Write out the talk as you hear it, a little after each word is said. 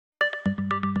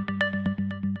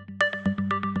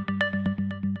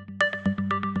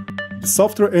The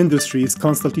software industry is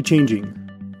constantly changing.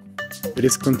 It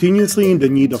is continuously in the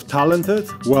need of talented,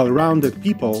 well-rounded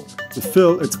people to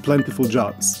fill its plentiful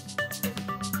jobs.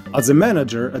 As a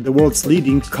manager at the world's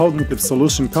leading cognitive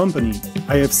solution company,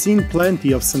 I have seen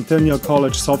plenty of Centennial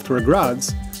College software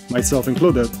grads, myself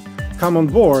included, come on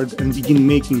board and begin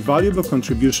making valuable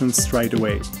contributions straight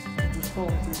away.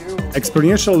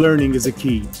 Experiential learning is a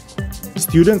key.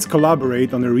 Students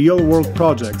collaborate on real-world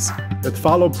projects that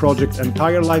follow project's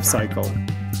entire lifecycle,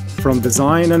 from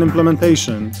design and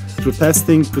implementation through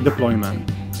testing to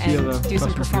deployment. And do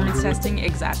some performance testing,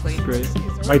 exactly. Great.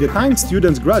 By the time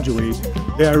students graduate,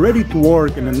 they are ready to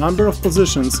work in a number of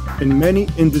positions in many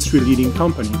industry-leading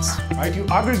companies. Right?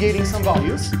 You're aggregating some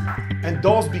values, and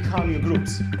those become your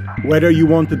groups. Whether you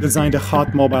want to design a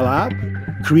hot mobile app,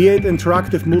 create an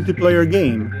interactive multiplayer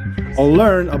game, or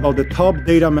learn about the top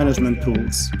data management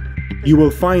tools, you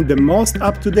will find the most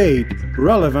up-to-date,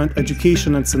 relevant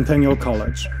education at Centennial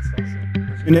College.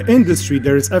 In an industry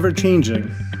that is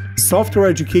ever-changing, software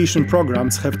education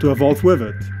programs have to evolve with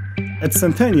it. At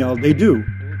Centennial, they do.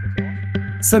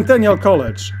 Centennial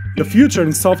College, the future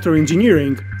in software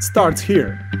engineering starts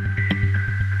here.